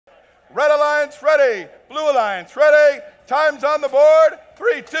Red Alliance ready. Blue Alliance ready. Time's on the board.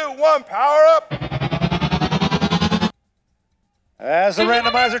 3, 2, 1, power up. As the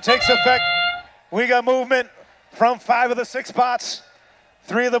randomizer takes effect, we got movement from 5 of the 6 spots.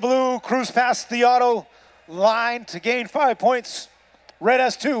 3 of the blue cruise past the auto line to gain 5 points. Red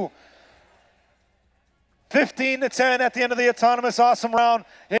has 2. 15-10 at the end of the autonomous awesome round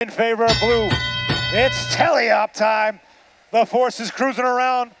in favor of blue. It's telly-up time. The force is cruising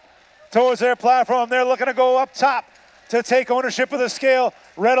around towards their platform. They're looking to go up top to take ownership of the scale.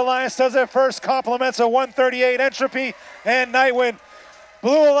 Red Alliance does it first, compliments of 138 Entropy and Nightwind.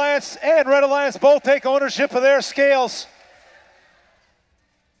 Blue Alliance and Red Alliance both take ownership of their scales.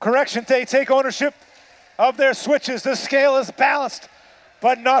 Correction, they take ownership of their switches. The scale is balanced,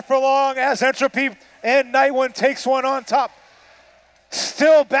 but not for long as Entropy and Nightwind takes one on top.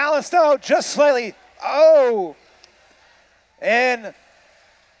 Still balanced out just slightly. Oh! And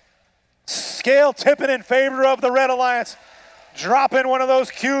scale tipping in favor of the Red Alliance. Dropping one of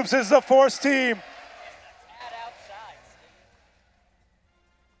those cubes is the Force team.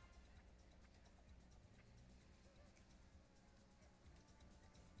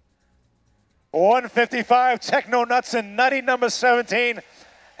 155, Techno Nuts and Nutty number 17.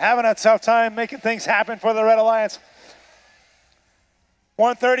 Having a tough time making things happen for the Red Alliance.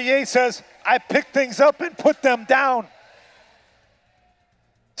 138 says, I picked things up and put them down.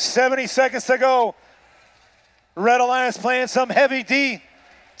 70 seconds to go. Red Alliance playing some heavy D,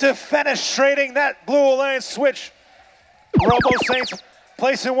 defenestrating that Blue Alliance switch. Robo Saints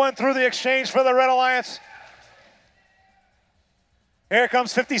placing one through the exchange for the Red Alliance. Here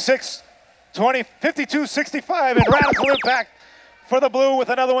comes 52-65 and Radical Impact for the blue with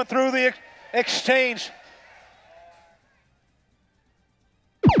another one through the exchange.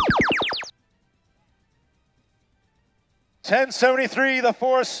 $10.73, the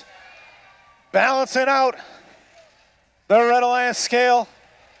Force balancing out the Red Alliance scale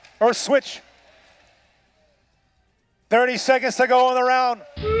or switch. 30 seconds to go in the round.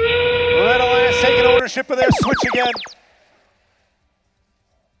 Red Alliance taking ownership of their switch again.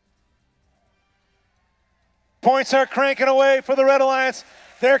 Points are cranking away for the Red Alliance.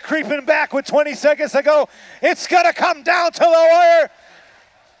 They're creeping back with 20 seconds to go. It's gonna come down to the wire.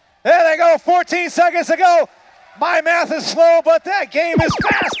 There they go, 14 seconds to go. My math is slow, but that game is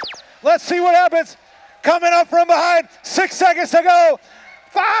fast. Let's see what happens. Coming up from behind, 6 seconds to go.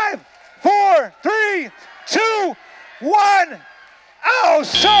 5, 4, 3, 2, 1. Oh,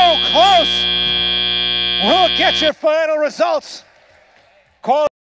 so close. We'll get your final results.